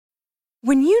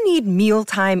When you need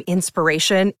mealtime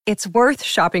inspiration, it's worth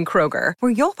shopping Kroger,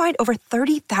 where you'll find over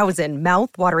 30,000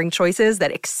 mouth-watering choices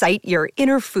that excite your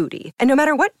inner foodie. And no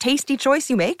matter what tasty choice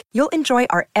you make, you'll enjoy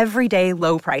our everyday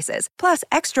low prices, plus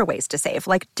extra ways to save,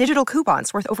 like digital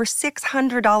coupons worth over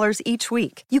 $600 each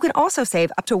week. You can also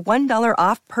save up to $1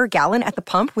 off per gallon at the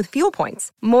pump with fuel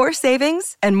points. More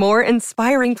savings and more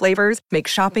inspiring flavors make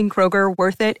shopping Kroger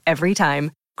worth it every time.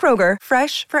 Kroger,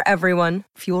 fresh for everyone.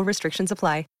 Fuel restrictions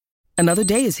apply. Another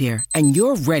day is here, and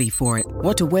you're ready for it.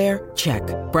 What to wear? Check.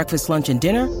 Breakfast, lunch, and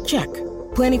dinner? Check.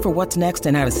 Planning for what's next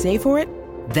and how to save for it?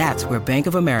 That's where Bank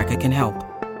of America can help.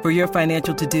 For your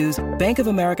financial to-dos, Bank of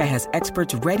America has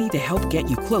experts ready to help get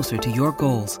you closer to your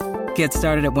goals. Get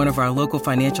started at one of our local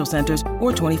financial centers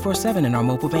or 24/7 in our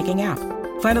mobile banking app.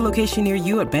 Find a location near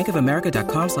you at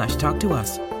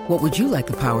bankofamerica.com/talktous. What would you like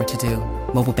the power to do?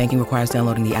 Mobile banking requires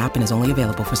downloading the app and is only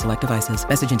available for select devices.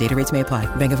 Message and data rates may apply.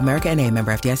 Bank of America N.A.,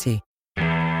 member FDIC.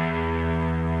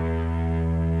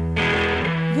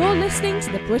 You're listening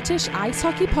to the British Ice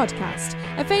Hockey Podcast,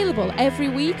 available every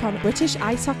week on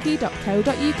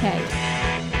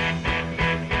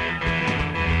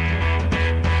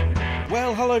britishicehockey.co.uk.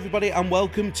 Well, hello everybody and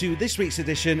welcome to this week's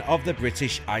edition of the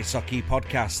British Ice Hockey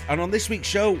Podcast. And on this week's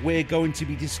show, we're going to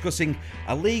be discussing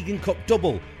a League and Cup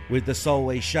double with the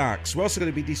Solway Sharks. We're also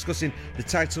going to be discussing the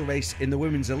title race in the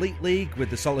Women's Elite League with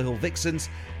the Solihull Vixens,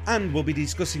 and we'll be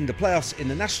discussing the playoffs in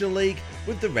the National League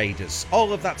with the Raiders.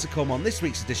 All of that to come on this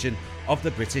week's edition of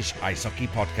the British Ice Hockey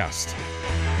Podcast.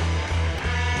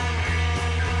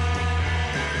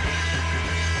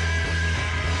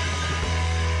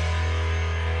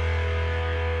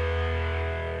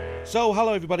 So,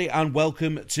 hello everybody and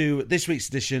welcome to this week's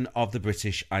edition of the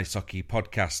British Ice Hockey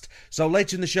Podcast. So,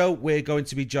 later in the show, we're going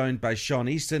to be joined by Sean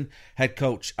Easton, head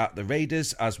coach at the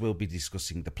Raiders, as we'll be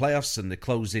discussing the playoffs and the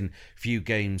closing few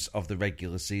games of the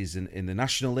regular season in the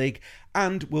National League.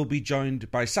 And we'll be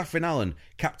joined by Saffron Allen,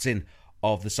 captain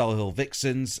of the Solihull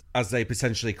Vixens, as they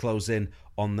potentially close in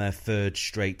on their third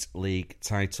straight league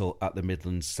title at the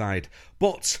Midlands side.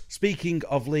 But speaking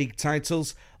of league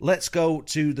titles, let's go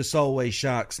to the Solway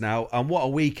Sharks now, and what a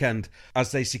weekend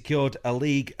as they secured a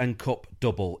league and cup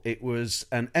double. It was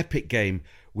an epic game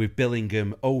with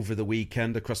Billingham over the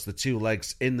weekend across the two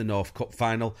legs in the North Cup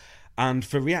final. And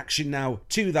for reaction now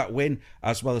to that win,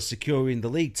 as well as securing the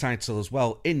league title as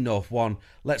well in North 1,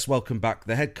 let's welcome back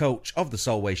the head coach of the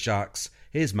Solway Sharks.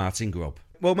 Here's Martin Grubb.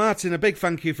 Well, Martin, a big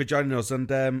thank you for joining us. And,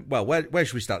 where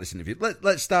should we start this interview?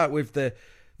 Let's start with the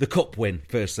cup win,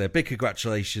 firstly. Big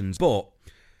congratulations. But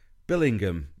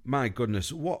Billingham, my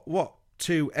goodness, what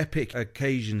two epic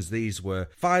occasions these were.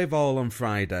 5-5 on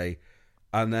Friday,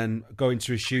 and then going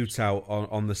to a shootout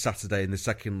on the Saturday in the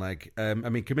second leg.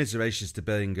 Commiserations to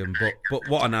Billingham, but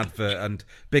what an advert, and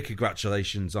big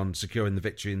congratulations on securing the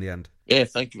victory in the end. Yeah,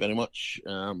 thank you very much.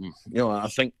 I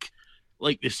think,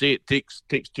 like they say, it takes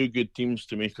two good teams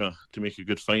to make a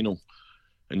good final,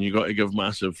 and you got to give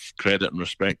massive credit and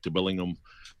respect to Billingham.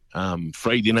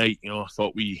 Friday night, I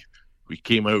thought we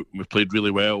came out and we played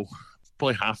really well.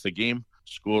 Probably half the game,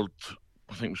 I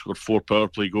think we scored 4 power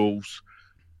play goals,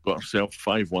 got ourselves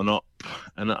 5-1 up,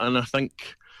 and I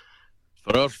think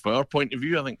for our point of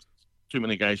view, I think too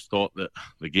many guys thought that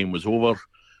the game was over,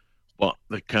 but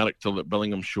the character that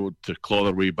Billingham showed to claw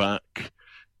their way back.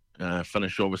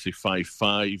 Finished obviously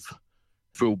 5-5,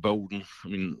 full building.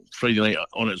 Friday night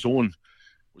on its own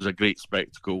was a great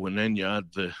spectacle, and then you add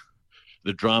the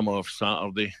drama of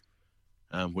Saturday,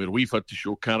 where we've had to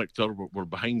show character. We're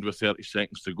behind with 30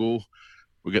 seconds to go.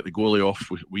 We get the goalie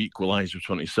off, we equalise with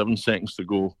 27 seconds to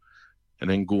go, and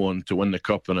then go on to win the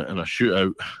cup in a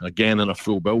shootout, again in a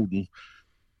full building.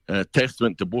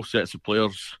 Testament to both sets of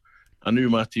players. I knew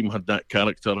my team had that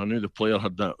character. I knew the players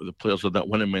had that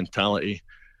winning mentality.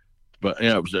 But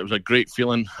yeah, it was a great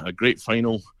feeling, a great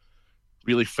final,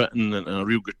 really fitting and a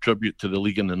real good tribute to the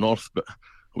league in the North. But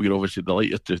we were obviously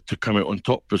delighted to come out on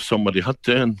top as somebody had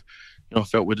to, and I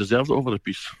felt we deserved it over the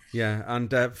piece. Yeah,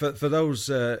 and for those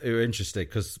who are interested,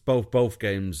 because both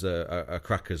games are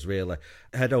crackers, really,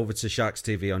 head over to Sharks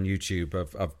TV on YouTube.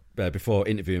 I've before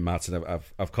interviewing Martin,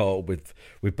 I've caught up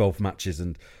with both matches,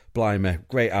 and blimey,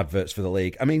 great adverts for the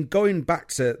league. Going back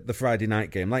to the Friday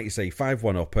night game, like you say,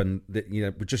 5-1 up, and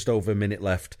with just over a minute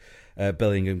left,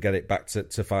 Billingham get it back to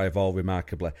 5-5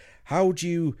 remarkably. How do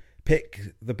you pick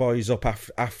the boys up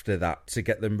after that to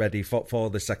get them ready for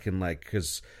the second leg?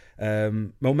 Because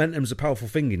momentum's a powerful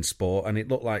thing in sport, and it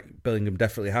looked like Billingham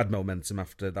definitely had momentum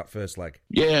after that first leg.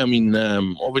 Yeah,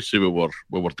 obviously we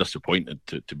were disappointed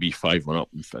to be 5-1 up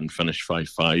and finish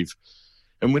 5-5.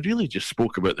 And we really just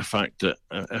spoke about the fact that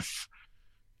if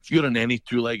if you're in any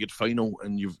two-legged final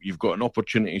and you've got an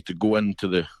opportunity to go into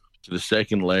the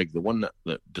second leg, the one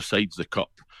that decides the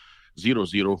cup,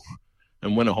 0-0,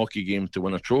 and win a hockey game to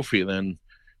win a trophy, then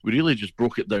we really just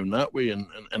broke it down that way and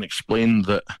explained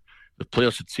that the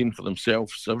players had seen for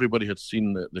themselves. Everybody had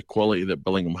seen the quality that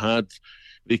Billingham had.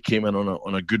 They came in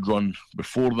on a good run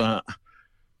before that.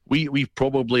 We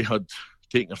probably had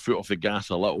taken our foot off the gas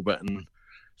a little bit in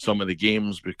some of the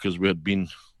games because we had been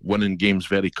winning games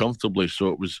very comfortably. So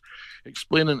it was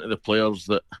explaining to the players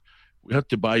that we had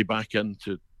to buy back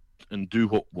into and do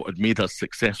what had made us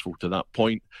successful to that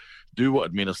point, do what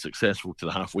had made us successful to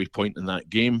the halfway point in that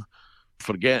game,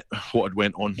 forget what had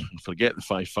went on, and forget the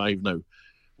 5-5 now,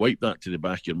 wipe that to the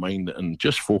back of your mind and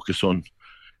just focus on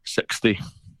 60,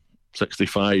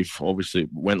 65, obviously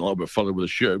went a little bit further with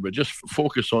the shootout, but just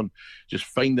focus on just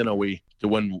finding a way to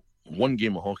win one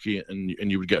game of hockey and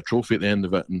you would get a trophy at the end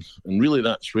of it. And really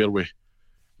that's where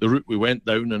the route we went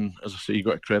down. And as I say, you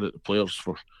got to credit the players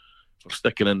for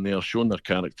sticking in there, showing their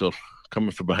character,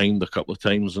 coming from behind a couple of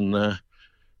times and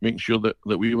making sure that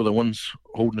we were the ones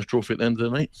holding the trophy at the end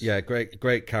of the night. Yeah,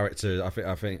 great character.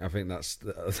 I think that's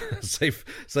a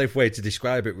safe way to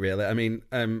describe it, really. I mean,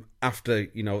 after the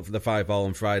 5-5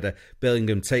 on Friday,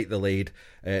 Billingham take the lead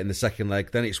in the second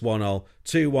leg. Then it's 1-1,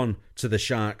 2-1 to the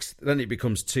Sharks. Then it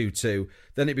becomes 2-2.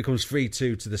 Then it becomes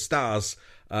 3-2 to the Stars.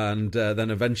 And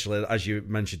then eventually, as you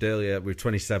mentioned earlier, with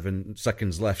 27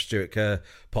 seconds left, Stuart Kerr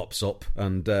pops up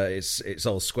and it's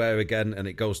all square again, and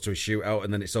it goes to a shootout,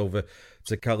 and then it's over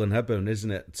to Callan Hepburn,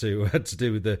 isn't it, to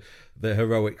do the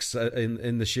heroics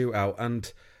in the shootout.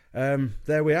 And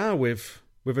there we are with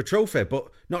a trophy, but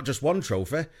not just one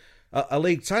trophy, a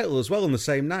league title as well on the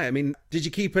same night. I mean, did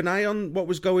you keep an eye on what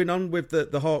was going on with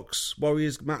the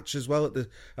Hawks-Warriors match as well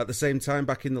at the same time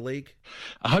back in the league?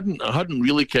 I hadn't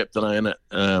really kept an eye on it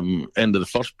end of the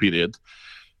first period,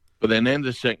 but then end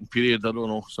of the second period, I don't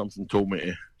know, something told me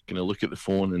to kind of look at the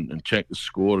phone and check the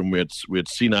score, and we had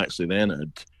seen actually then it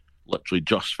had literally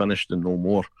just finished and no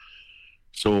more.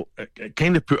 So it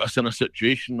kind of put us in a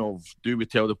situation of, do we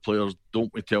tell the players,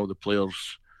 don't we tell the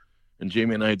players? And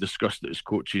Jamie and I discussed it as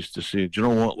coaches to say, do you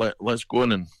know what, let's go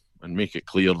in and make it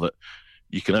clear that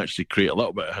you can actually create a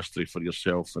little bit of history for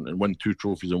yourself and win 2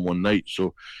 trophies in one night.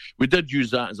 So we did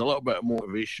use that as a little bit of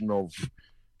motivation of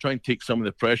trying to take some of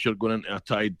the pressure going into a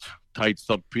tied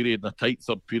third period, and a tight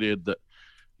third period, that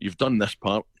you've done this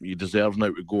part, you deserve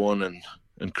now to go on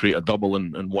and create a double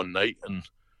in one night. And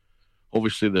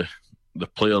obviously the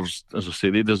players, as I say,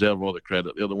 they deserve all the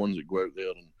credit. They're the ones that go out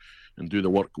there and do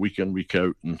the work week in, week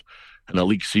out. And in a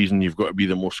league season, you've got to be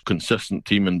the most consistent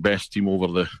team and best team over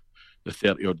the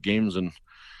 30-odd games. And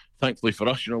thankfully for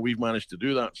us, we've managed to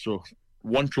do that. So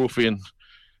 1 trophy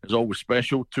is always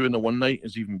special. 2 in the one night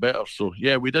is even better. So,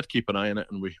 yeah, we did keep an eye on it,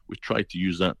 and we tried to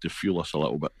use that to fuel us a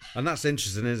little bit. And that's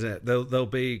interesting, isn't it? There'll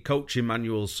be coaching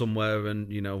manuals somewhere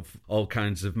and, all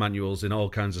kinds of manuals in all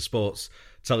kinds of sports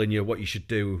telling you what you should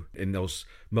do in those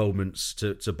moments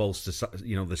to bolster,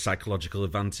 the psychological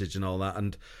advantage and all that.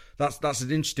 And that's an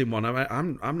interesting one.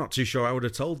 I'm not too sure I would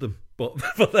have told them, but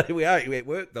there we are. It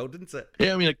worked though, didn't it?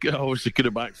 Yeah, I mean, it obviously could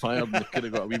have backfired and it could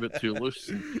have got a wee bit too loose.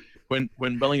 And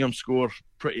when Billingham score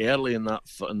pretty early in that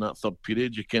third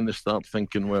period, you kind of start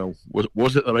thinking, well,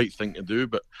 was it the right thing to do?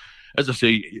 But as I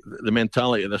say, the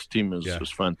mentality of this team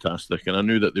was fantastic, and I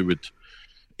knew that they would,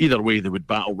 either way, they would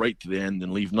battle right to the end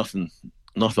and leave nothing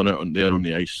out on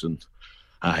the ice. And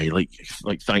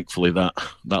like thankfully that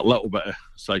little bit of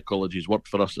psychology has worked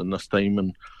for us in this time,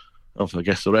 and I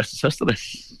guess the rest is history.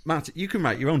 Matt, you can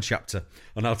write your own chapter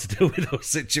on how to deal with those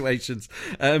situations.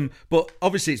 But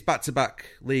obviously it's back-to-back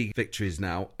league victories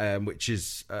now, which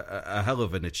is a hell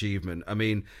of an achievement. I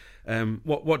mean,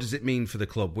 what does it mean for the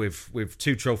club with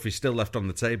 2 trophies still left on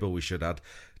the table, we should add,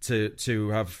 to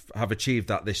have achieved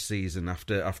that this season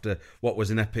after what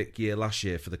was an epic year last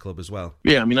year for the club as well?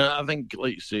 Yeah, I mean, I think,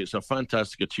 like you say, it's a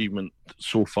fantastic achievement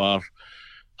so far.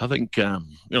 I think,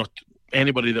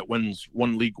 anybody that wins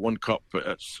 1 league, 1 cup,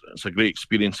 it's a great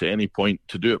experience at any point.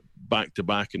 To do it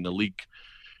back-to-back in the league,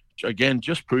 again,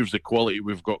 just proves the quality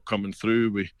we've got coming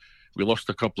through. We lost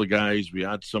a couple of guys. We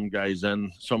add some guys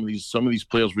in. Some of these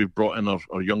players we've brought in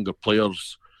are younger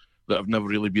players that have never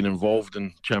really been involved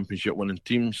in championship winning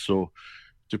teams. So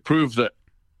to prove that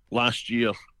last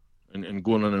year and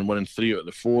going on and winning 3 out of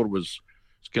the 4 was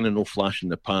kind of no flash in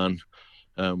the pan.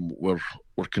 We're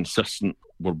consistent.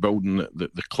 We're building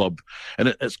the club,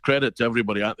 and it's credit to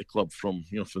everybody at the club, from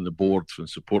the board, from the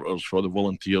supporters, for the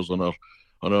volunteers on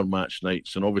our match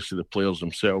nights, and obviously the players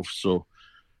themselves. So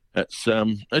it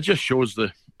just shows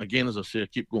again, as I say, I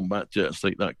keep going back to it, it's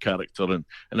like that character and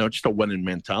just a winning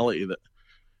mentality that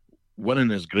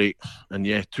winning is great, and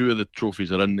yeah, 2 of the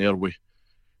trophies are in there. We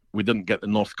didn't get the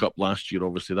North Cup last year,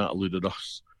 obviously that eluded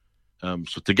us.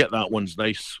 So to get that one's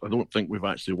nice. I don't think we've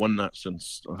actually won that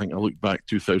since, I think I looked back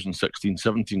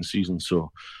 2016-17 season.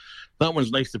 So that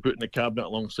one's nice to put in the cabinet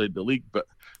alongside the league. But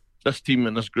this team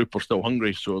and this group are still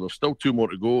hungry, so there's still 2 more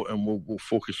to go, and we'll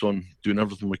focus on doing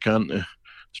everything we can to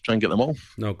try and get them all.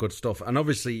 No, good stuff. And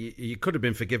obviously you could have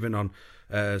been forgiven on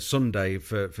Sunday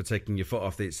for taking your foot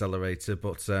off the accelerator,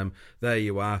 but there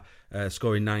you are,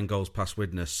 scoring 9 goals past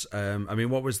Widnes. I mean,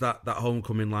 what was that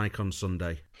homecoming like on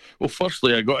Sunday? Well,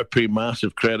 firstly, I got to pay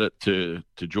massive credit to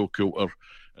Joe Coulter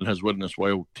and his Widnes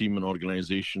Wild team and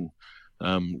organisation.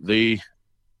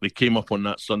 They came up on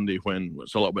that Sunday when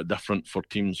it's a little bit different for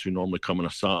teams who normally come on a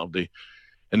Saturday,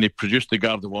 and they produced the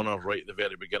Guard of Honour right at the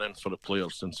very beginning for the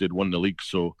players since they'd won the league.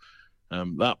 So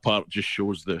that part just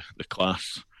shows the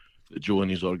class that Joe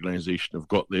and his organisation have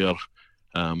got there.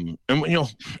 And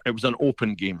it was an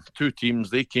open game. 2 teams,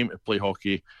 they came to play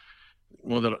hockey.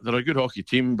 Well, they're a good hockey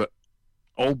team, but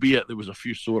albeit there was a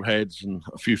few sore heads and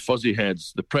a few fuzzy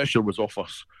heads, the pressure was off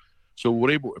us. So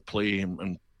we're able to play.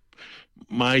 And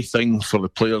my thing for the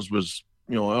players was,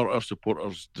 our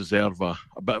supporters deserve a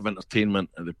bit of entertainment,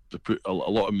 and they put a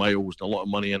lot of miles and a lot of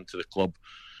money into the club.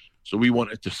 So we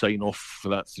wanted to sign off for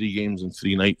that 3 games and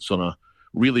 3 nights on a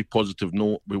really positive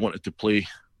note. We wanted to play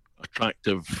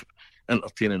attractive,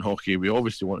 entertaining hockey. We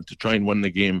obviously wanted to try and win the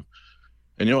game.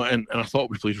 And and I thought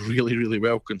we played really, really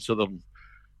well, considering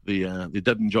they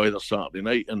did enjoy their Saturday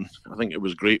night. And I think it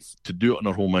was great to do it on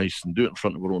our home ice and do it in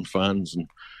front of our own fans and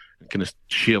kind of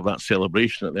share that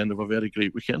celebration at the end of a very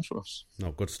great weekend for us.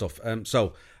 No, good stuff.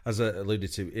 So, as I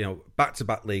alluded to,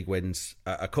 back-to-back league wins,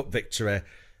 a cup victory,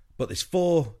 but there's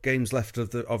 4 games left of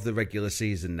the regular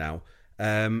season now.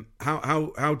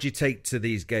 How do you take to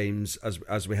these games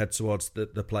as we head towards the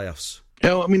playoffs?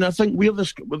 Yeah, I mean, I think we're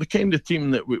the kind of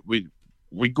team that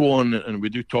we go on and we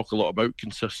do talk a lot about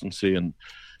consistency, and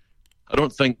I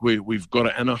don't think we've got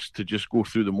it in us to just go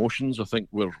through the motions. I think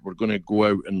we're going to go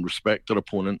out and respect our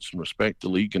opponents and respect the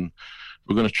league, and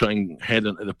we're going to try and head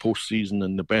into the postseason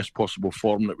in the best possible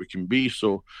form that we can be.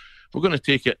 So we're going to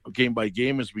take it game by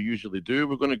game as we usually do.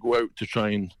 We're going to go out to try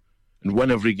and win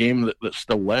every game that's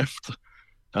still left.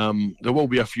 There will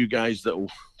be a few guys that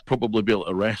will probably be able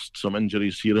to rest, some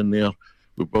injuries here and there.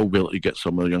 We will be able to get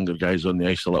some of the younger guys on the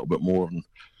ice a little bit more and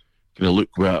kind of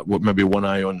look with maybe one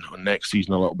eye on next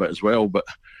season a little bit as well. But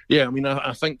yeah, I mean,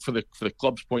 I think for the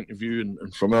club's point of view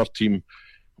and from our team,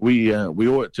 we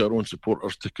owe it to our own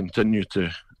supporters to continue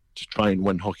to try and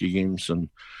win hockey games, and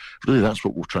really that's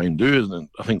what we'll try and do. And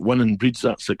I think winning breeds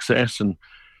that success, and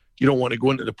you don't want to go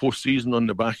into the post-season on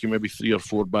the back of maybe 3 or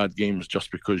 4 bad games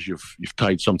just because you've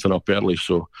tied something up early.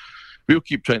 So we'll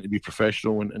keep trying to be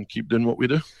professional and keep doing what we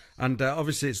do. And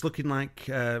obviously it's looking like,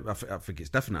 I think it's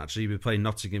definite actually, you'll be playing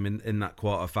Nottingham in that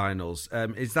quarter-finals.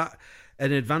 Is that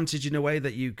an advantage in a way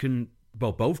that you can,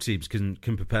 well, both teams can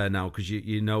prepare now because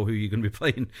you know who you're going to be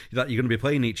playing, that you're going to be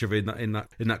playing each other in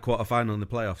that quarter-final in the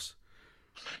playoffs?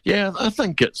 Yeah, I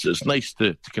think it's nice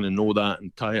to kind of know that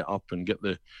and tie it up and get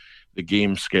the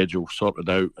game schedule sorted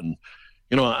out. And,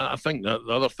 I think that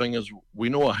the other thing is we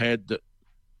know ahead that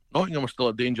Nottingham are still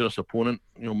a dangerous opponent.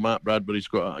 Matt Bradbury's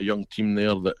got a young team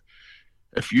there that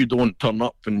if you don't turn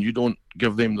up and you don't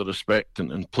give them the respect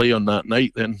and play on that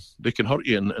night, then they can hurt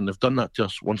you. And they've done that to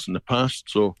us once in the past.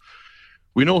 So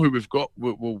we know who we've got.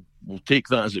 We'll take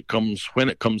that as it comes, when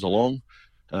it comes along.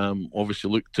 Obviously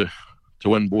look to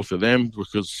win both of them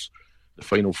because the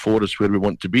final 4 is where we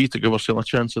want to be to give ourselves a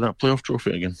chance at that playoff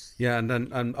trophy again. Yeah,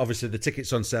 and obviously the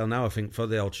tickets on sale now, I think, for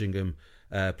the Altrincham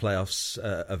playoffs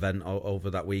event over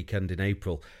that weekend in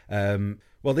April.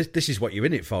 Well, this is what you're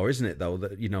in it for, isn't it? Though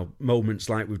that moments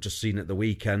like we've just seen at the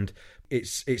weekend.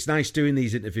 It's nice doing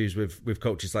these interviews with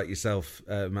coaches like yourself,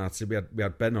 Martin. We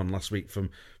had Ben on last week from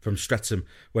Streatham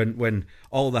when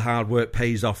all the hard work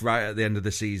pays off right at the end of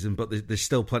the season, but there's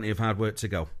still plenty of hard work to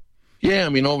go. Yeah, I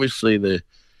mean, obviously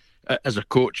as a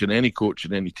coach and any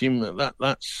team,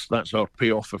 that's our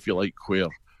payoff, if you like, where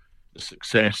the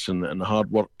success and the hard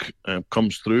work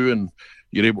comes through, and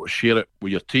you're able to share it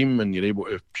with your team and you're able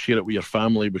to share it with your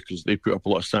family because they put up a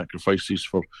lot of sacrifices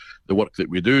for the work that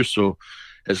we do. So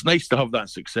it's nice to have that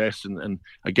success and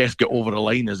I guess get over the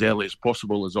line as early as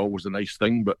possible is always a nice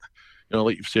thing. But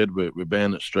like you've said with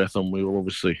Ben at Streatham, we will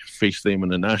obviously face them in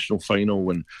the national final,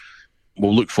 and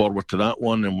we'll look forward to that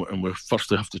one, and we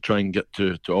firstly have to try and get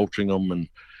to Altrincham and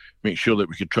make sure that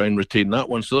we could try and retain that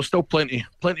one. So there's still plenty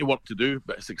work to do,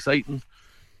 but it's exciting.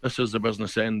 This is the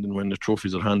business end, and when the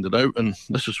trophies are handed out, and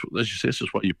this is, as you say, this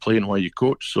is what you play and why you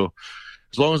coach. So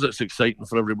as long as it's exciting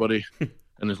for everybody,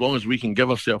 And as long as we can give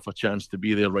ourselves a chance to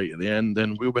be there right at the end,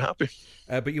 then we'll be happy.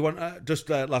 But you want,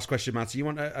 last question, Matty, you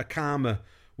want a calmer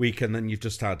weekend than you've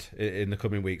just had in the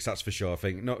coming weeks, that's for sure. I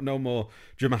think no more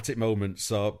dramatic moments.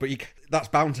 But that's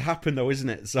bound to happen, though, isn't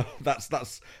it? So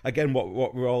that's again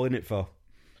what we're all in it for.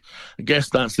 I guess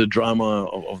that's the drama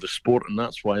of the sport, and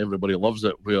that's why everybody loves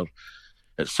it, where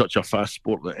it's such a fast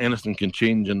sport that anything can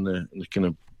change in the kind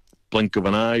of blink of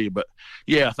an eye. But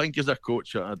yeah, I think as a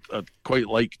coach, I'd quite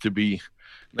like to be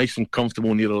nice and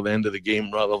comfortable near the end of the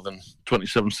game rather than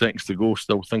 27 seconds to go,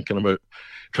 still thinking about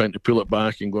trying to pull it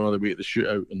back and going all the way to the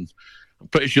shootout. And I'm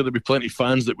pretty sure there'll be plenty of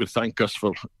fans that would thank us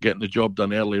for getting the job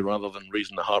done early rather than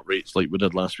raising the heart rates like we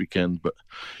did last weekend. But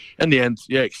in the end,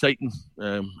 yeah, exciting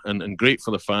and great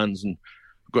for the fans. And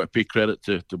I've got to pay credit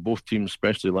to both teams,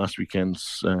 especially last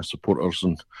weekend's supporters,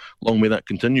 and long may that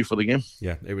continue for the game.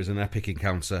 Yeah, it was an epic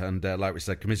encounter, and like we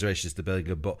said, commiserations to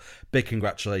Birmingham, but big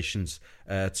congratulations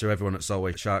to everyone at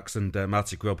Solway Sharks and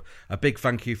Marty Grubb. A big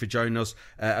thank you for joining us.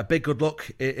 A big good luck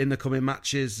in the coming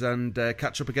matches, and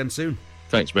catch up again soon.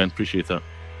 Thanks, Ben. Appreciate that.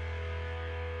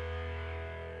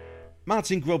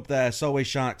 Martin Grubb there, Solway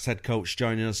Sharks head coach,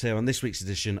 joining us here on this week's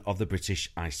edition of the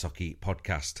British Ice Hockey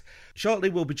Podcast. Shortly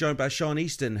we'll be joined by Sean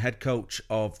Easton, head coach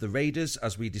of the Raiders,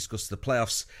 as we discuss the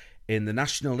playoffs in the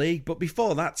National League. But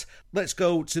before that, let's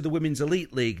go to the Women's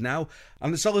Elite League now.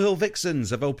 And the Solihull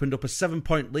Vixens have opened up a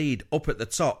 7-point lead up at the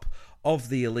top of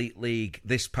the Elite League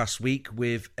this past week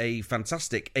with a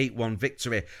fantastic 8-1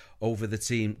 victory over the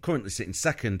team currently sitting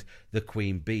second, the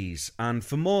Queen Bees. And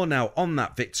for more now on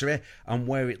that victory and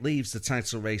where it leaves the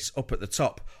title race up at the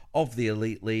top of the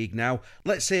Elite League now,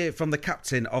 let's hear from the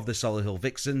captain of the Solihull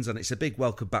Vixens, and it's a big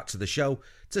welcome back to the show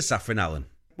to Saffron Allen.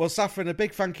 Well, Saffron, a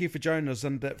big thank you for joining us,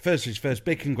 and first things first,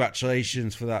 big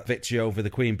congratulations for that victory over the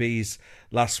Queen Bees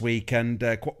last week, and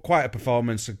quite a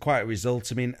performance and quite a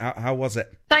result. I mean, how was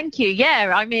it? Thank you.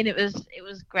 Yeah, I mean, it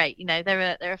was great. You know,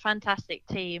 they're a fantastic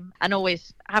team and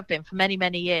always have been for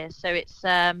many years. So it's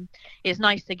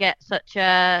nice to get such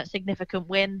a significant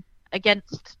win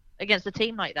against a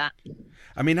team like that.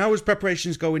 I mean, how was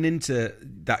preparations going into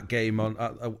that game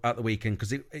at the weekend?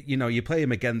 Because you play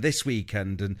them again this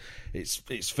weekend, and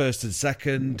it's first and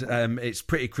second. It's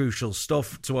pretty crucial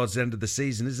stuff towards the end of the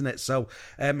season, isn't it? So,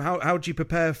 how do you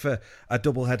prepare for a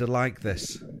doubleheader like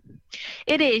this?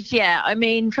 It is, yeah. I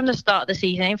mean, from the start of the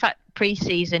season, in fact,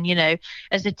 pre-season,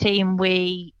 as a team,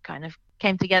 we kind of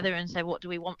came together and said, what do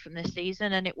we want from this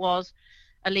season? And it was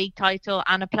a league title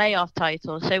and a playoff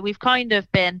title. So we've kind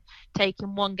of been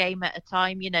taking one game at a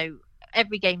time.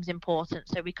 Every game's important.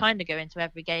 So we kind of go into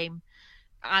every game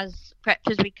as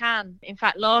prepped as we can. In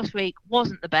fact, last week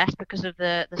wasn't the best because of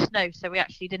the snow. So we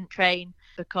actually didn't train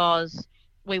because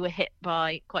we were hit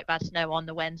by quite bad snow on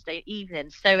the Wednesday evening.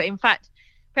 So in fact,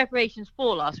 preparations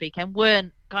for last weekend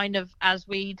weren't kind of as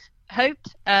we'd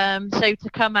hoped. So to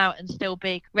come out and still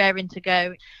be raring to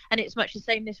go, and it's much the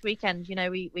same this weekend.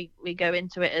 We go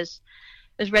into it as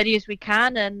ready as we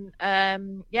can,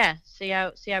 and see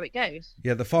how it goes.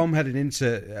 Yeah, the form heading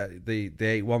into the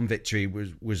 8-1 victory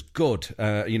was good.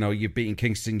 You've beaten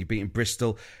Kingston, you've beaten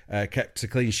Bristol, kept a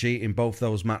clean sheet in both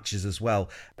those matches as well.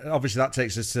 Obviously, that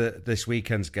takes us to this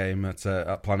weekend's game at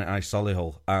Planet Ice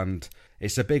Solihull, and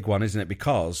it's a big one, isn't it?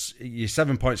 Because you're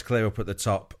 7 points clear up at the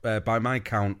top. By my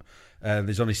count,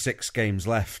 there's only 6 games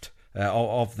left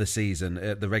of the season,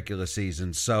 the regular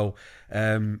season. So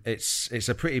it's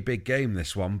a pretty big game,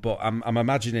 this one. But I'm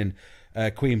imagining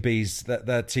Queen Bees, that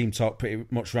their team talk pretty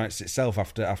much writes itself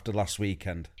after last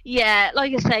weekend. Yeah,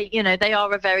 like I say, they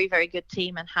are a very, very good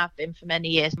team and have been for many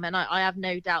years. And I have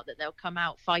no doubt that they'll come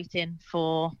out fighting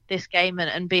for this game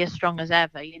and be as strong as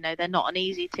ever. They're not an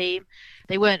easy team.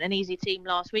 They weren't an easy team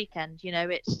last weekend.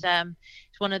 It's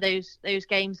one of those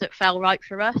games that fell right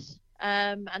for us.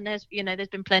 And there's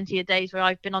been plenty of days where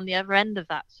I've been on the other end of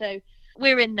that. So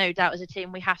we're in no doubt as a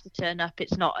team. We have to turn up.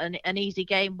 It's not an easy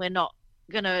game. We're not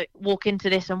going to walk into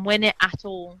this and win it at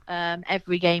all.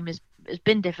 Every game has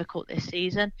been difficult this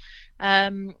season.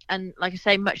 And like I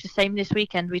say, much the same this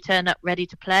weekend. We turn up ready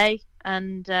to play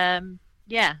and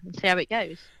see how it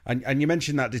goes. And you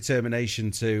mentioned that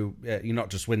determination to you not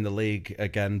just win the league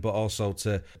again, but also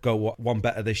to go one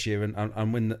better this year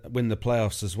and win the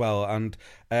playoffs as well. And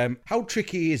how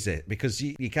tricky is it? Because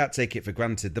you can't take it for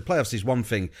granted. The playoffs is one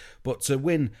thing, but to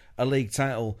win a league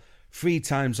title 3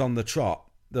 times on the trot,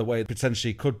 the way it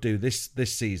potentially could do this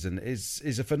season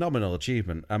is a phenomenal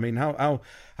achievement. I mean,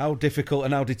 how difficult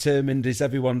and how determined is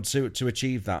everyone to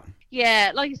achieve that?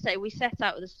 Yeah, like I say, we set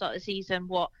out at the start of the season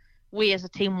what we as a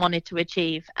team wanted to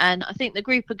achieve, and I think the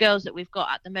group of girls that we've got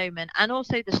at the moment, and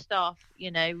also the staff,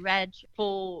 Reg,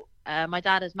 for my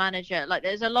dad as manager. Like,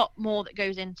 there's a lot more that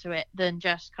goes into it than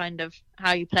just kind of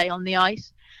how you play on the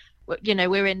ice.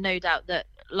 We're in no doubt that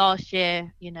last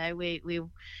year, we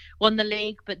won the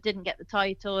league but didn't get the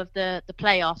title of the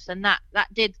playoffs, and that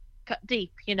did cut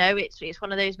deep. It's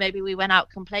one of those, maybe we went out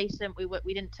complacent,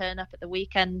 we didn't turn up at the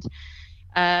weekend,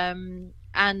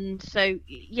 and so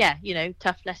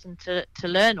tough lesson to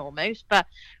learn almost, but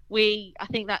I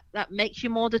think that makes you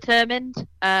more determined.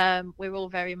 We're all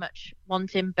very much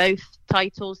wanting both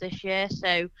titles this year,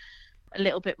 so a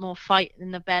little bit more fight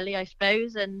in the belly, I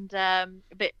suppose, and a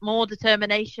bit more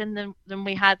determination than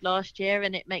we had last year,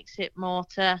 and it makes it more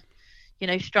to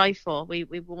strive for. We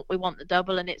want the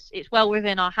double, and it's well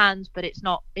within our hands, but it's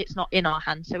not in our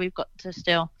hands, so we've got to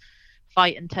still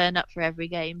fight and turn up for every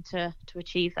game to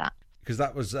achieve that. Because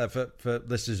that was, for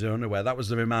listeners who are unaware, that was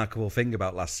the remarkable thing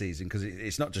about last season, because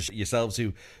it's not just yourselves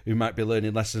who might be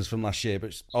learning lessons from last year, but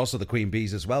it's also the Queen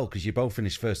Bees as well, because you both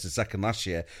finished first and second last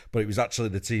year, but it was actually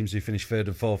the teams who finished third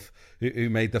and fourth who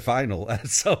made the final.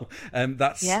 So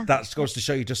that goes to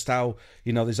show you just how,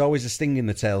 there's always a sting in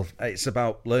the tail. It's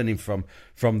about learning from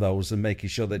those and making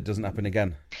sure that it doesn't happen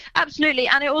again. Absolutely,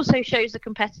 and it also shows the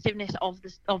competitiveness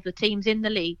of the teams in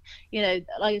the league.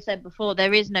 Like I said before,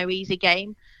 there is no easy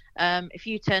game. If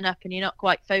you turn up and you're not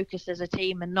quite focused as a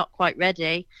team and not quite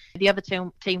ready, the other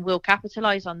team will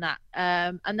capitalise on that.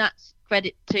 And that's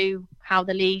credit to how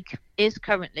the league is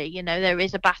currently. There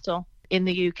is a battle in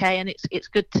the UK, and it's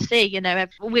good to see.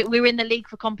 We're in the league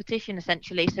for competition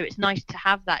essentially, so it's nice to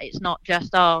have that. It's not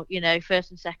just first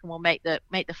and second will make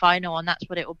the final, and that's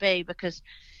what it will be, because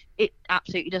it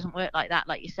absolutely doesn't work like that.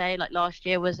 Like you say, like last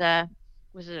year was a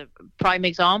prime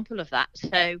example of that.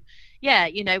 So yeah,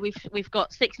 we've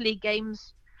got 6 league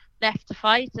games left to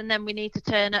fight, and then we need to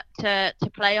turn up to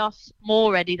playoffs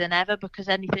more ready than ever, because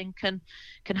anything can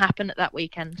happen at that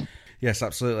weekend. Yes,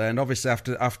 absolutely. And obviously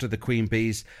after the Queen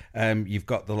Bees, you've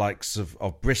got the likes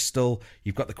of Bristol.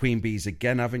 You've got the Queen Bees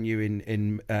again, haven't you,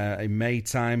 in May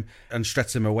time, and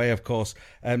Streatham away, of course.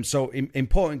 So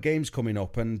important games coming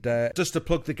up. And just to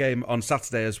plug the game on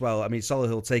Saturday as well, I mean,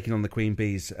 Solihull taking on the Queen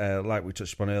Bees, like we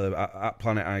touched upon earlier, at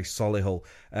Planet Ice Solihull.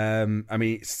 I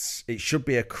mean, it should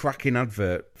be a cracking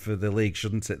advert for the league,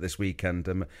 shouldn't it, this weekend?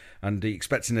 And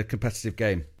expecting a competitive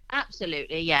game.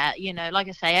 Absolutely, yeah. Like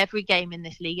I say, every game in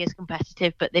this league is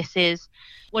competitive, but this is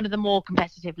one of the more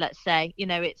competitive, let's say.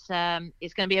 It's going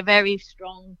to be a very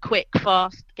strong, quick,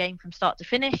 fast game from start to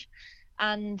finish.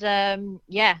 And,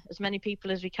 as many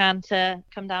people as we can to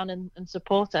come down and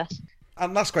support us.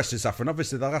 And last question, Saffron.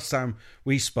 Obviously, the last time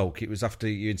we spoke, it was after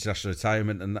your international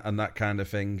retirement and that kind of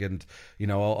thing, and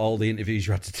all the interviews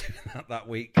you had to do that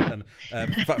week. And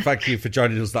thank you for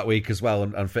joining us that week as well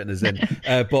and fitting us in.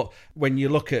 But when you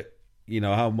look at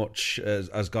how much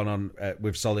has gone on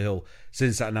with Solihull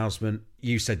since that announcement,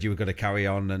 you said you were going to carry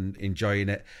on and enjoying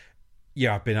it.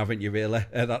 Yeah, I've been, haven't you, really?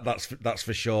 That's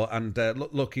for sure. And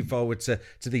looking forward to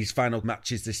these final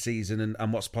matches this season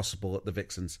and what's possible at the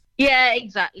Vixens. Yeah,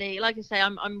 exactly. Like I say,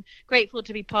 I'm grateful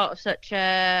to be part of such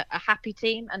a happy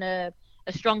team and a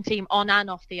strong team on and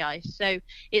off the ice. So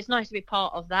it's nice to be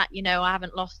part of that. I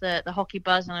haven't lost the hockey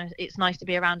buzz, and it's nice to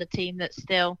be around a team that's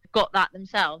still got that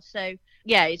themselves. So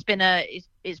yeah, it's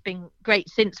been great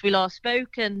since we last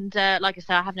spoke, and like I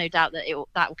said, I have no doubt that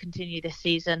that will continue this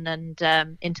season and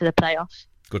into the playoffs.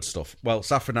 Good stuff. Well,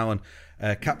 Saffron Allen,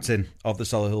 captain of the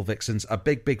Solihull Vixens, a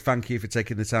big thank you for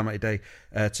taking the time out of your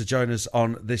day to join us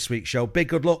on this week's show. Big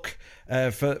good luck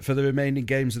for the remaining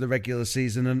games of the regular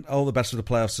season, and all the best for the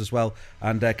playoffs as well,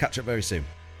 and catch up very soon.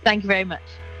 Thank you very much.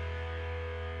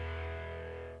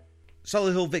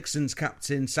 Solihull Vixens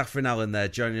captain Saffron Allen there,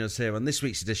 joining us here on this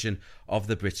week's edition of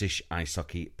the British Ice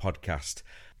Hockey Podcast.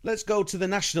 Let's go to the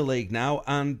National League now,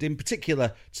 and in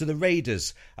particular to the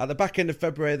Raiders. At the back end of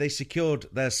February, they secured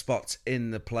their spot in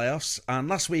the playoffs, and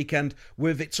last weekend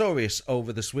were victorious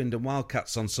over the Swindon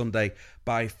Wildcats on Sunday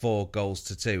by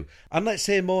 4-2. And let's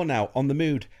hear more now on the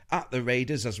mood at the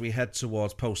Raiders as we head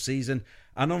towards post-season.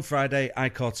 And on Friday, I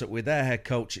caught up with their head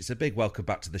coach. It's a big welcome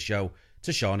back to the show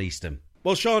to Sean Easton.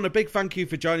 Well, Sean, a big thank you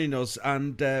for joining us.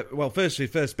 And, first,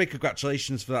 big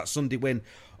congratulations for that Sunday win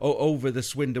over the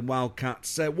Swindon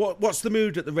Wildcats. What's the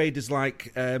mood at the Raiders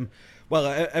like?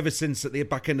 Ever since at the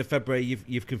back end of February,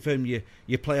 you've confirmed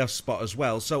your playoff spot as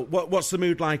well. So what's the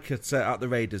mood like at the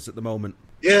Raiders at the moment?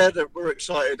 Yeah, we're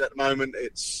excited at the moment.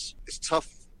 It's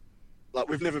tough. Like,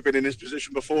 we've never been in this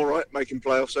position before, right? Making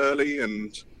playoffs early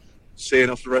and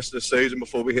seeing off the rest of the season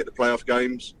before we hit the playoff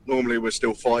games. Normally, we're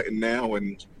still fighting now,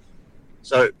 and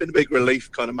so it's been a big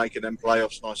relief kind of making them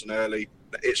playoffs nice and early.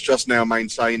 It's just now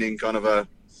maintaining kind of a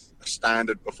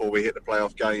standard before we hit the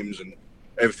playoff games, and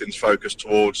everything's focused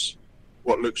towards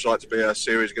what looks like to be a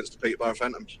series against the Peterborough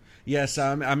Phantoms. Yes,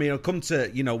 I mean, I'll come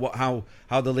to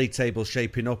how the league table's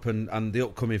shaping up and the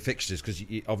upcoming fixtures, because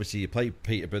obviously you play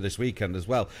Peterborough this weekend as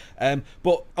well.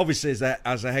 But obviously,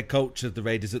 as a head coach of the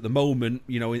Raiders at the moment,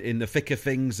 in the thick of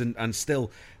things and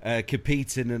still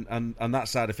competing and that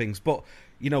side of things. But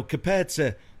compared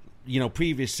to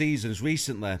previous seasons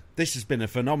recently, this has been a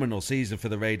phenomenal season for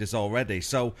the Raiders already.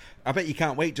 So I bet you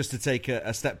can't wait just to take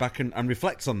a step back and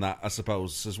reflect on that, I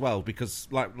suppose, as well, because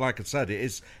like I said,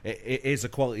 it is a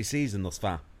quality season thus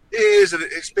far. It is, and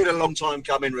it's been a long time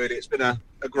coming, really. It's been a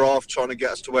graft trying to get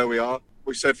us to where we are.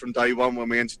 We said from day one when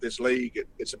we entered this league,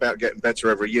 it's about getting better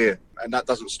every year, and that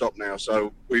doesn't stop now.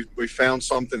 So we found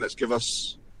something that's given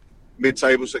us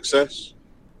mid-table success.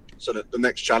 So that the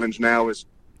next challenge now is,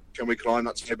 can we climb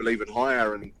that table even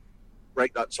higher and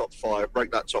break that top 5,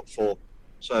 break that top 4?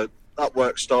 So that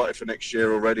work started for next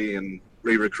year already, and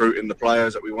re-recruiting the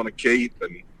players that we want to keep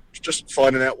and just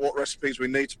finding out what recipes we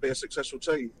need to be a successful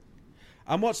team.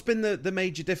 And what's been the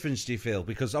major difference, do you feel?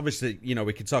 Because obviously,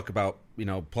 we can talk about,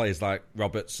 players like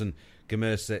Roberts and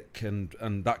Gamersic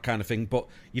and that kind of thing, but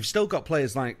you've still got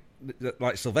players like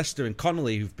Sylvester and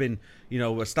Connolly who've been,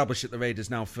 established at the Raiders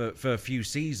now for a few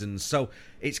seasons. So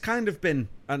it's kind of been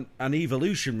an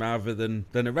evolution rather than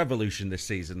a revolution this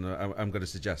season, I'm going to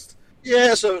suggest.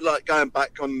 Yeah, so going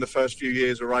back on the first few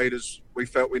years of Raiders, we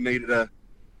felt we needed a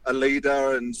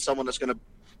leader and someone that's going to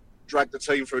drag the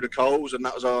team through the coals, and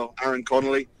that was our Aaron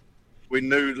Connolly. We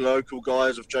knew the local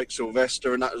guys of Jake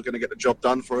Sylvester, and that was going to get the job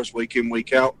done for us week in,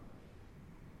 week out.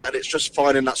 And it's just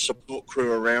finding that support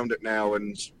crew around it now,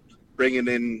 and bringing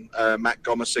in Matt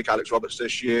Gomesick, Alex Roberts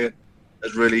this year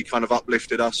has really kind of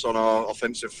uplifted us on our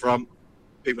offensive front.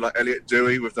 People like Elliot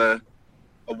Dewey with a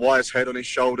wise head on his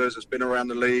shoulders, has been around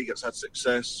the league, has had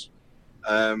success.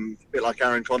 A bit like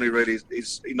Aaron Connolly, really,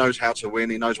 he knows how to win,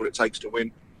 he knows what it takes to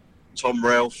win. Tom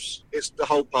Ralphs, it's the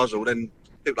whole puzzle. Then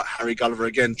people like Harry Gulliver,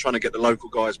 again, trying to get the local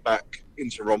guys back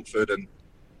into Romford, and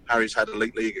Harry's had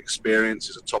elite league experience,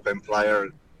 he's a top-end player,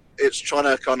 and it's trying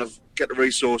to kind of get the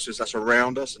resources that's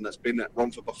around us and that's been at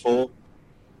Romford before,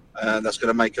 and that's going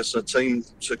to make us a team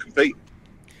to compete.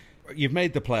 You've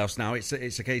made the playoffs now. It's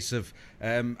a case of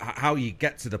how you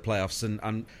get to the playoffs,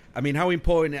 and I mean, how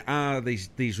important are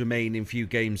these remaining few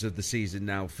games of the season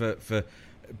now for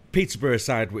Peterborough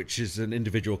side, which is an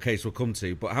individual case we'll come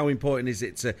to, but how important is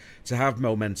it to have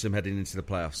momentum heading into the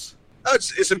playoffs?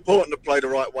 It's important to play the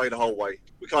right way the whole way.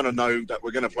 We kind of know that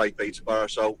we're going to play Peterborough,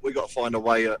 so we've got to find a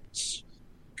way that's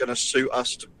going to suit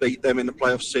us to beat them in the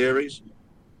playoff series.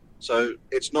 So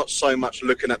it's not so much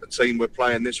looking at the team we're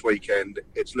playing this weekend,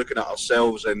 it's looking at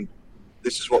ourselves, and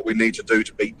this is what we need to do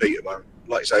to beat Peterborough.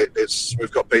 Like I say,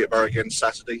 we've got Peterborough again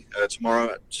Saturday,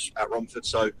 tomorrow at Romford,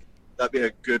 so that'd be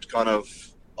a good kind of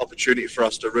opportunity for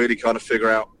us to really kind of figure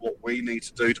out what we need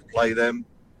to do to play them,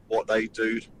 what they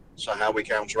do, so how we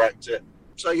counteract it.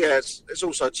 So yeah, it's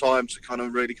also time to kind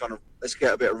of really let's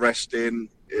get a bit of rest in.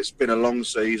 It's been a long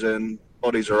season,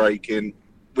 bodies are aching.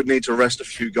 We need to rest a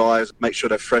few guys, make sure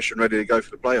they're fresh and ready to go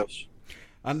for the playoffs.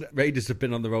 And Raiders have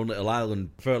been on their own little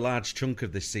island for a large chunk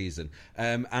of this season.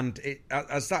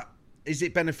 Is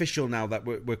it beneficial now that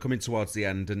we're coming towards the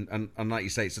end, and like you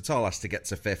say, it's a tall ask to get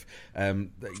to fifth.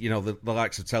 The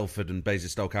likes of Telford and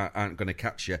Basingstoke aren't going to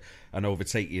catch you and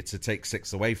overtake you to take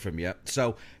sixth away from you.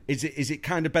 So is it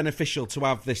kind of beneficial to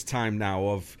have this time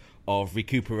now of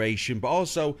recuperation, but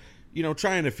also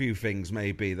trying a few things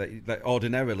maybe that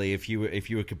ordinarily, if you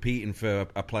were competing for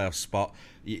a playoff spot,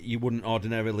 you wouldn't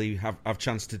ordinarily have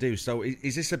chance to do. So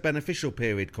is this a beneficial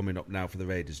period coming up now for the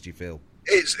Raiders, do you feel?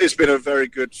 It's been a very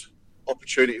good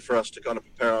opportunity for us to kind of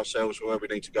prepare ourselves for where we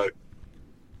need to go.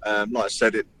 Like I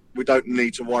said, we don't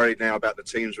need to worry now about the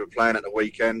teams we're playing at the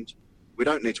weekend. We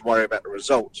don't need to worry about the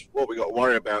results. What we've got to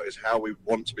worry about is how we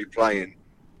want to be playing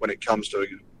when it comes to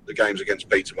the games against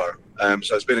Peterborough.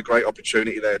 So it's been a great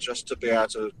opportunity there just to be able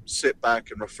to sit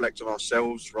back and reflect on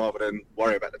ourselves rather than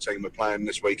worry about the team we're playing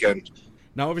this weekend.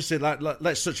 Now, obviously,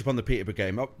 let's touch upon the Peterborough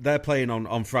game. They're playing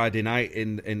on Friday night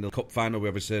in the Cup final. We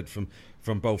obviously heard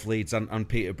from both Leeds and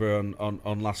Peterborough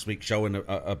on last week's show, and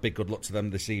a big good luck to them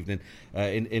this evening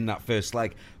in that first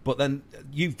leg. But then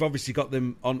you've obviously got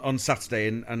them on Saturday,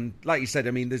 and like you said,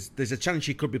 I mean, there's a chance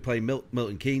you could be playing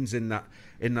Milton Keynes in that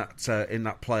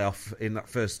playoff, in that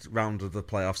first round of the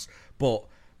playoffs. But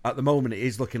at the moment, it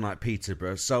is looking like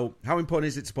Peterborough. So how important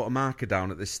is it to put a marker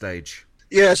down at this stage?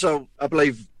 Yeah, so I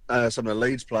believe some of the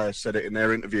Leeds players said it in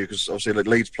their interview, because obviously the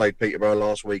Leeds played Peterborough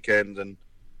last weekend, and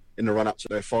in the run-up to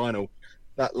their final,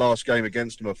 that last game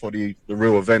against them before the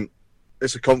real event,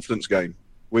 it's a confidence game.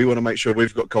 We want to make sure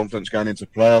we've got confidence going into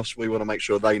playoffs. We want to make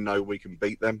sure they know we can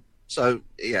beat them. So,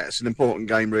 yeah, it's an important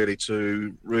game really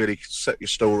to really set your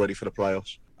stall ready for the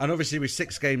playoffs. And obviously with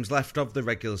 6 games left of the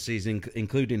regular season,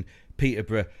 including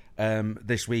Peterborough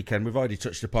this weekend, we've already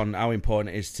touched upon how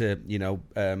important it is to,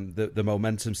 the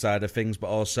momentum side of things, but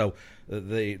also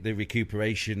the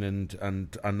recuperation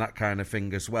and that kind of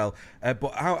thing as well.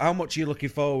 But how much are you looking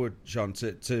forward, Sean,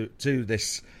 to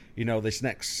this, this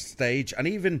next stage? And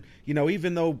even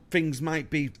though things might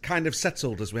be kind of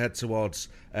settled as we head towards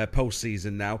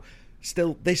post-season now,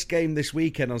 still, this game this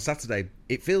weekend on Saturday,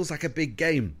 it feels like a big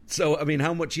game. So, I mean,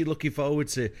 how much are you looking forward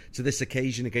to this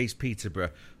occasion against Peterborough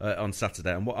on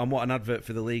Saturday, and what an advert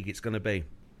for the league it's going to be?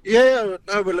 Yeah,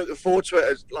 no, we're looking forward to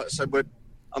it. Like I said,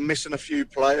 I'm missing a few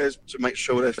players to make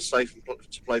sure they're safe to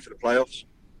play for the playoffs.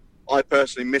 I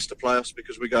personally missed the playoffs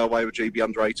because we go away with GB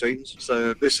under-18s.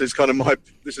 So this is kind of my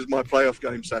playoff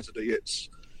game Saturday.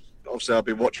 Obviously, I'll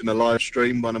be watching the live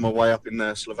stream when I'm away up in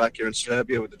Slovakia and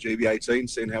Serbia with the GB18,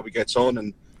 seeing how we get on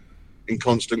and in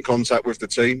constant contact with the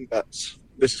team. But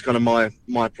this is kind of my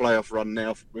playoff run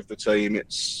now with the team.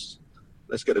 Let's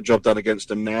get the job done against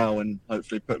them now and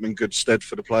hopefully put them in good stead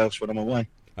for the playoffs when I'm away.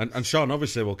 And Sean,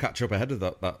 obviously, will catch up ahead of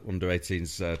that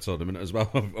under-18s tournament as well,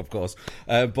 of course.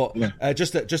 But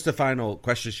just a final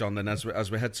question, Sean, then, as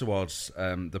we head towards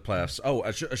the playoffs. Oh, I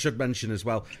should mention as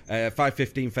well,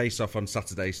 5:15 face-off on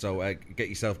Saturday, so get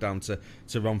yourself down to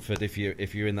Romford if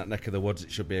you're in that neck of the woods.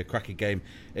 It should be a cracking game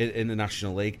in the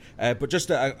National League. But just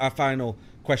a final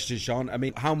question, Sean. I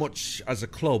mean, how much, as a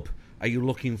club, are you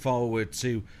looking forward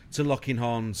to locking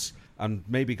horns and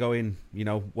maybe going,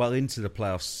 well into the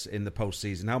playoffs in the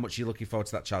postseason? How much are you looking forward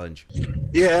to that challenge?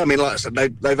 Yeah, I mean, like I said,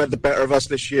 they've had the better of us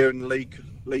this year in the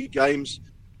league games.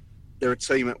 They're a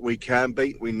team that we can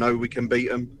beat. We know we can beat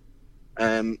them.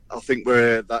 And I think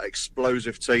we're that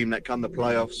explosive team that come the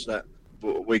playoffs, that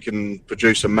we can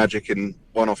produce some magic in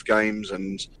one-off games.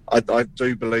 And I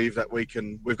do believe that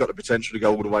we've got the potential to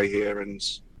go all the way here. And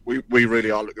we really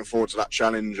are looking forward to that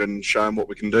challenge and showing what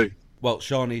we can do. Well,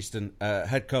 Sean Easton,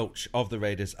 head coach of the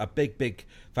Raiders, a big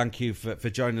thank you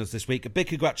for joining us this week. A big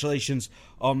congratulations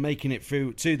on making it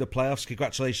through to the playoffs.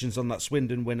 Congratulations on that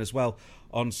Swindon win as well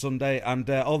on Sunday. And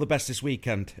all the best this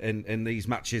weekend in these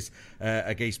matches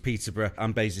against Peterborough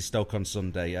and Basingstoke on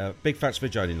Sunday. Big thanks for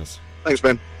joining us. Thanks,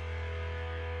 Ben.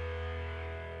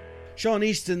 Sean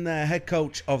Easton, head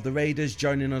coach of the Raiders,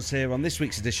 joining us here on this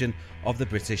week's edition of the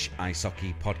British Ice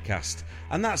Hockey Podcast.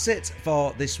 And that's it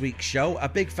for this week's show. A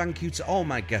big thank you to all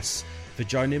my guests for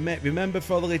joining me. Remember,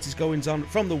 for all the latest goings on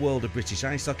from the world of British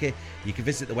ice hockey, you can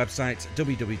visit the website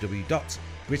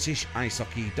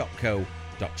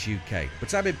www.britishicehockey.co.uk.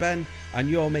 But I've been Ben, and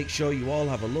you all make sure you all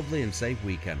have a lovely and safe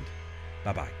weekend.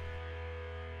 Bye-bye.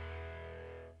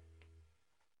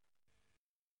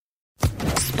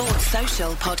 Sports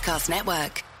Social Podcast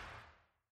Network.